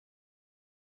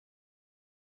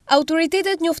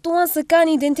Autoritetet njoftuan se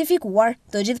kanë identifikuar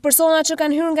të gjithë personat që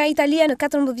kanë hyrë nga Italia në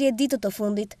 14 ditët të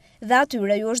fundit dhe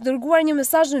atyre ju është dërguar një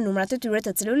mesazh në numrat e tyre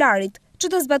të celularit që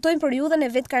të zbatojnë periudhën e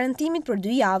vetë karantimit për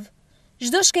 2 javë.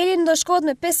 Çdo shkelje do shkohet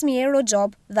me 5.000 euro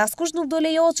xhob dhe askush nuk do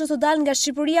lejohet që të dalë nga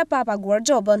Shqipëria pa paguar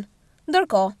xhobën.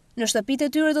 Ndërkohë, në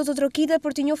shtëpitë e tyre do të trokitet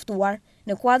për të njoftuar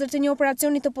në kuadër të një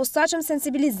operacioni të posaçëm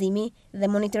sensibilizimi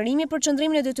dhe monitorimi për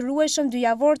qëndrimin e detyrueshëm 2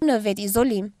 javor në vetë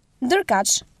izolim.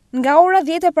 Ndërkaq, nga ora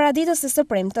 10 e paraditës së së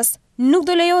premtës, nuk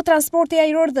do lejohet transporti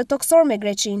ajror dhe toksor me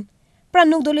Greqinë. Pra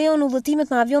nuk do lejohen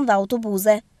udhëtimet me avion dhe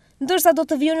autobuse, ndërsa do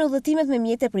të vijojnë udhëtimet me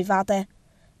mjete private.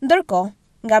 Ndërkohë,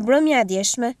 nga mbrëmja e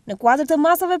djeshme, në kuadër të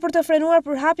masave për të frenuar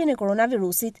përhapjen e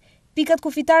koronavirusit, pikat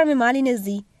kufitare me malin e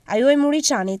zi, ajo e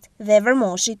Muriçanit dhe e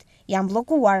Vërmoshit janë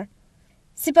bllokuar.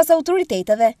 Sipas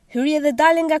autoriteteve, hyrje dhe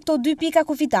dalje nga këto 2 pika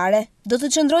kufitare do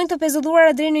të qëndrojnë të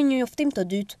pezulluara deri në një njoftim të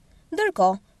dytë.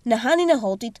 Ndërkohë, në hanin e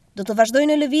Hotit do të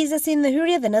vazhdojnë në lëvizje si në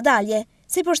hyrje dhe në dalje,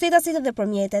 si pushtetasit dhe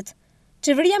përmjetet.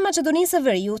 Qeveria e Maqedonisë së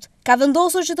Veriut ka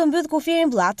vendosur që të mbyt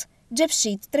kufirin Bllat,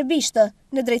 Xhepshit, Trebishtë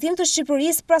në drejtim të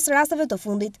Shqipërisë pas rasteve të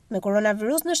fundit me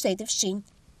koronavirus në shteti fqinj.